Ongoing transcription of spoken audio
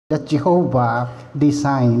that Jehovah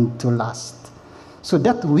designed to last. So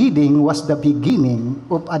that wedding was the beginning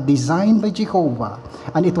of a design by Jehovah,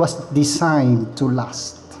 and it was designed to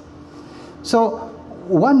last. So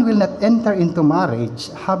one will not enter into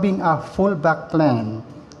marriage having a fallback plan,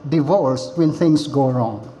 divorce when things go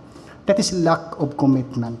wrong. That is lack of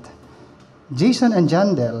commitment. Jason and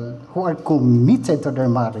Jandel, who are committed to their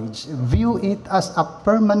marriage, view it as a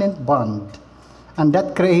permanent bond. And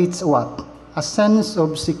that creates what? A sense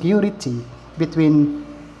of security between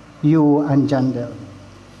you and Jandel.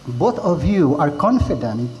 Both of you are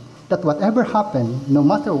confident that whatever happens, no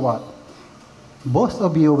matter what, both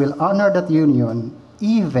of you will honor that union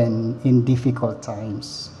even in difficult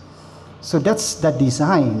times. So that's the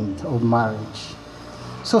design of marriage.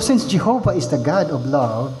 So since Jehovah is the God of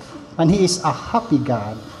love, and He is a happy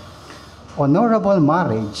God, honorable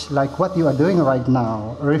marriage, like what you are doing right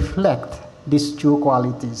now, reflect these two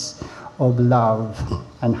qualities of love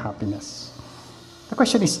and happiness. The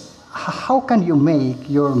question is, how can you make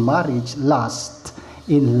your marriage last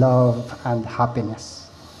in love and happiness?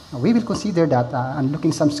 We will consider that and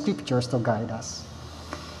looking some scriptures to guide us.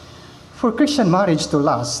 For Christian marriage to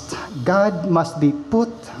last, God must be put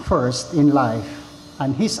first in life,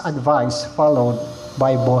 and His advice followed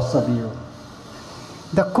by both of you.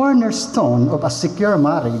 The cornerstone of a secure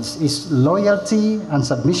marriage is loyalty and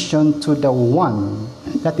submission to the one,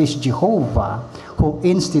 that is Jehovah, who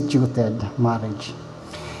instituted marriage.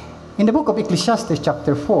 In the book of Ecclesiastes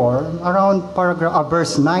chapter 4, around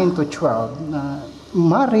verse 9 to 12,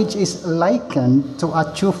 marriage is likened to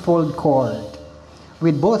a twofold cord,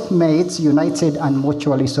 with both mates united and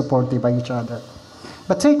mutually supportive by each other.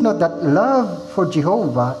 But take note that love for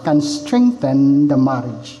Jehovah can strengthen the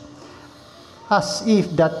marriage, as if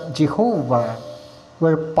that Jehovah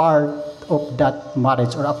were part of that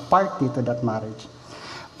marriage or a party to that marriage.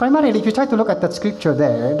 Primarily, if you try to look at that scripture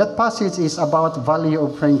there, that passage is about value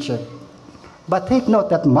of friendship. But take note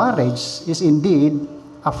that marriage is indeed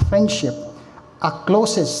a friendship, a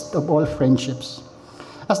closest of all friendships.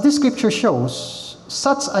 As this scripture shows,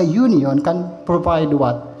 such a union can provide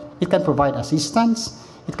what? It can provide assistance,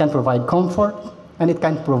 it can provide comfort, and it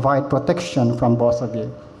can provide protection from both of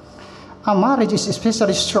you. A marriage is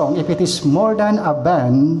especially strong if it is more than a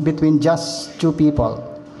bond between just two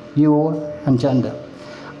people, you and Jandel.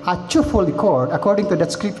 A twofold cord, according to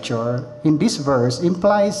that scripture in this verse,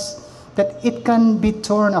 implies that it can be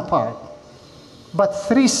torn apart. But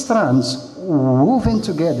three strands woven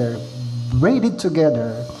together, braided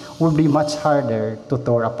together, will be much harder to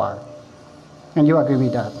tear apart. And you agree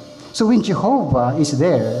with that? So when Jehovah is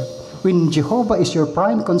there, when Jehovah is your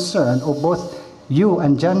prime concern of both you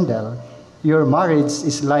and Jandel, your marriage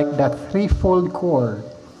is like that threefold cord,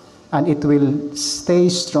 and it will stay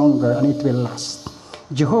stronger and it will last.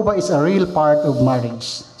 Jehovah is a real part of marriage,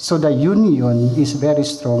 so the union is very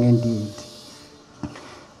strong indeed.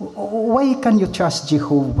 Why can you trust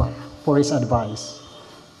Jehovah for His advice?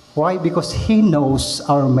 Why? Because He knows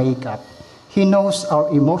our makeup. He knows our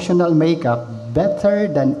emotional makeup better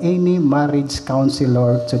than any marriage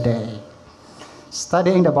counselor today.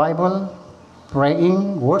 Studying the Bible,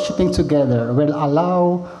 praying, worshiping together will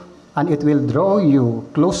allow and it will draw you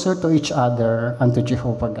closer to each other and to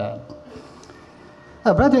Jehovah God.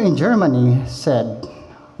 A brother in Germany said,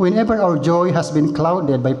 whenever our joy has been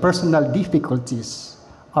clouded by personal difficulties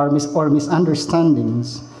or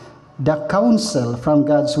misunderstandings, the counsel from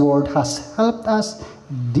God's Word has helped us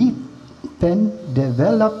deepen,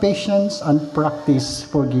 develop patience, and practice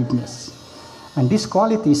forgiveness. And these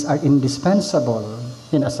qualities are indispensable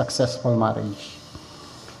in a successful marriage.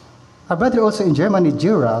 A brother also in Germany,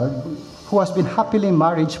 Gerald, who has been happily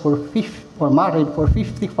married for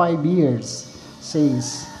 55 years,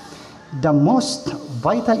 says, the most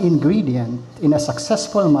vital ingredient in a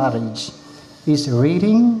successful marriage is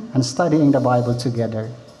reading and studying the Bible together.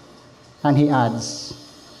 And he adds,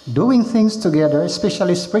 doing things together,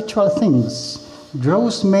 especially spiritual things,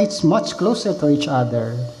 draws mates much closer to each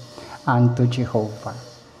other and to Jehovah.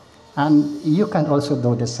 And you can also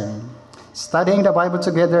do the same. Studying the Bible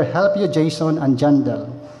together help you, Jason and Jandel,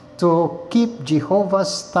 to keep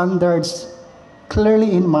Jehovah's standards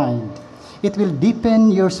clearly in mind. It will deepen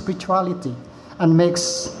your spirituality and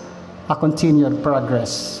makes a continued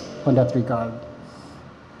progress on that regard.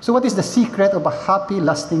 So what is the secret of a happy,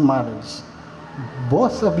 lasting marriage?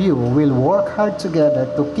 Both of you will work hard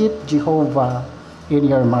together to keep Jehovah in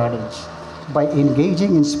your marriage. By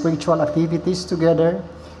engaging in spiritual activities together,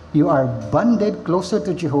 you are bonded closer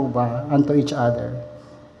to Jehovah and to each other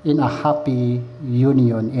in a happy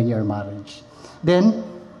union in your marriage. Then,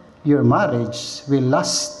 your marriage will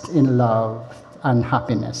last in love and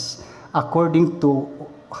happiness according to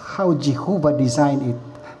how Jehovah designed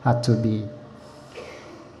it to be.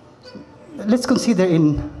 Let's consider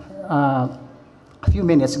in a few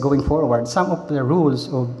minutes going forward some of the rules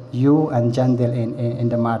of you and Jandel in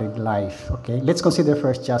the married life. Okay, let's consider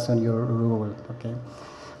first, Jason, your rule. Okay,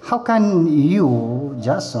 how can you,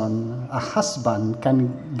 Jason, a husband,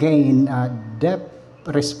 can gain depth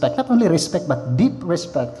respect, not only respect but deep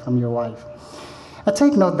respect from your wife?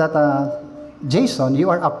 Take note that Jason, you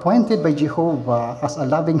are appointed by Jehovah as a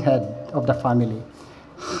loving head of the family.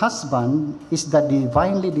 Husband is the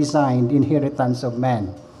divinely designed inheritance of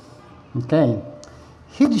man. Okay.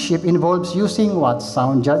 Headship involves using what?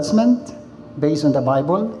 Sound judgment based on the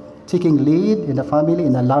Bible, taking lead in the family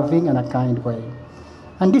in a loving and a kind way.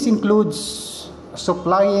 And this includes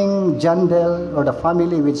supplying Jandel or the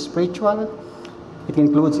family with spiritual, it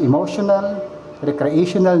includes emotional,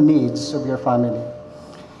 recreational needs of your family.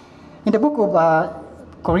 In the book of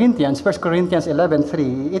Corinthians, 1 Corinthians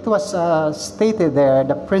 11:3, it was stated there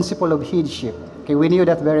the principle of headship. Okay, we knew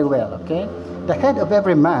that very well. Okay, the head of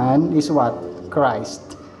every man is what?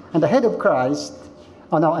 Christ, and the head of Christ,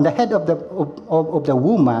 and the head of the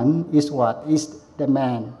woman is what? Is the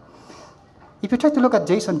man. If you try to look at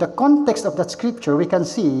Jason, the context of that scripture, we can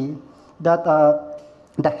see that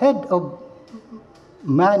the head of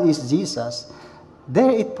man is Jesus.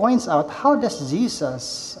 There it points out how does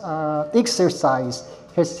Jesus exercise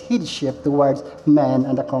his headship towards men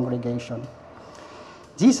and the congregation.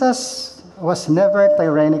 Jesus was never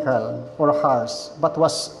tyrannical or harsh, but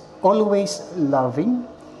was always loving.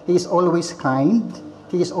 He is always kind.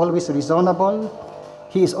 He is always reasonable.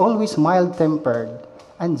 He is always mild-tempered.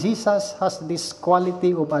 And Jesus has this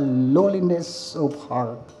quality of a lowliness of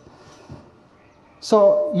heart.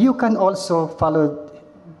 So you can also follow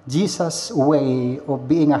Jesus' way of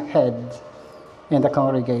being a head in the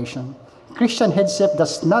congregation. Christian headship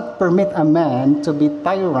does not permit a man to be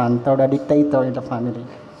tyrant or a dictator in the family.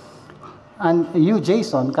 And you,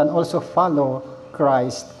 Jason, can also follow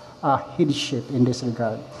Christ's headship in this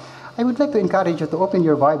regard. I would like to encourage you to open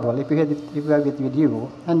your Bible, if you have it with you,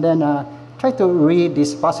 and then try to read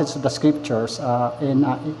this passage of the scriptures in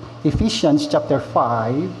Ephesians chapter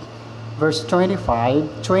 5, verse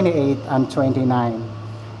 25, 28, and 29.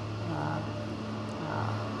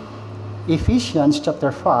 Ephesians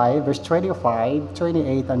chapter 5, verse 25,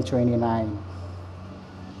 28, and 29.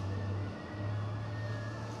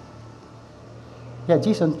 Yeah,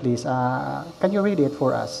 Jason, please. Can you read it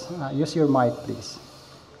for us? Use your mic, please.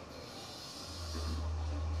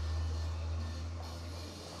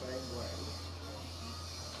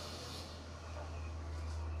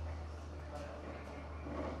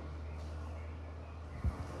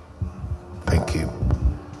 Thank you.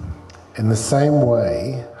 In the same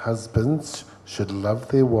way, husbands should love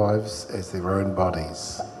their wives as their own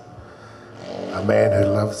bodies. A man who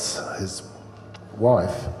loves his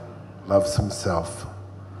wife loves himself.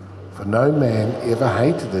 For no man ever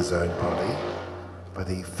hated his own body, but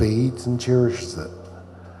he feeds and cherishes it,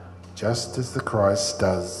 just as the Christ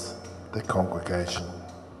does the congregation.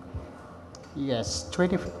 Yes,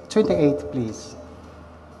 28, please.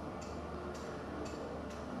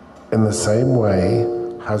 In the same way,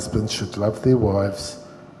 husbands should love their wives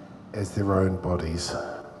as their own bodies.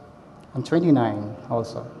 And 29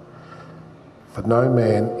 also. For no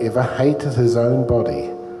man ever hated his own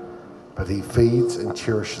body, but he feeds and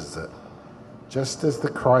cherishes it, just as the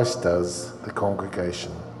Christ does the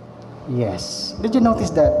congregation. Yes. Did you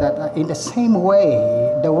notice that in the same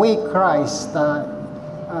way, the way Christ,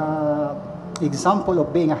 example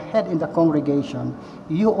of being a head in the congregation,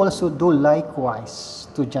 you also do likewise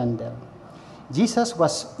to Jandel. Jesus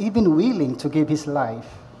was even willing to give his life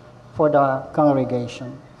for the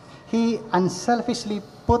congregation. He unselfishly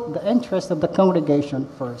put the interest of the congregation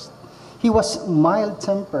first. He was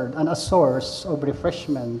mild-tempered and a source of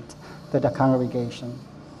refreshment to the congregation.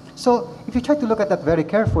 So, if you try to look at that very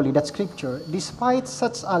carefully, that scripture, despite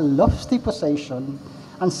such a lofty position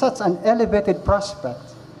and such an elevated prospect,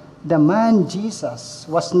 the man Jesus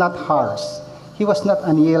was not harsh. He was not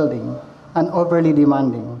unyielding and overly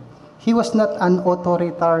demanding. He was not an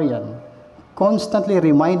authoritarian, constantly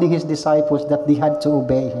reminding his disciples that they had to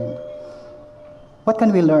obey him. What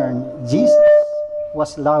can we learn? Jesus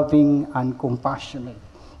was loving and compassionate,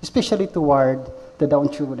 especially toward the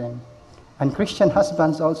downtrodden. And Christian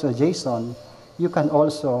husbands also, Jason, you can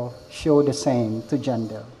also show the same to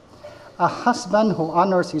Jandel. A husband who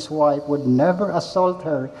honors his wife would never assault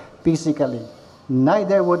her physically,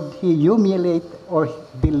 neither would he humiliate or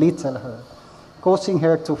belittle her, causing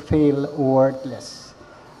her to feel worthless.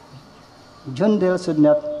 Jandel should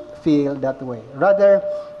not feel that way. Rather,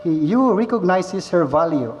 you recognizes her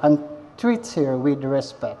value and treats her with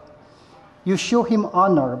respect. You show him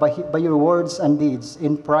honor by your words and deeds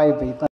in private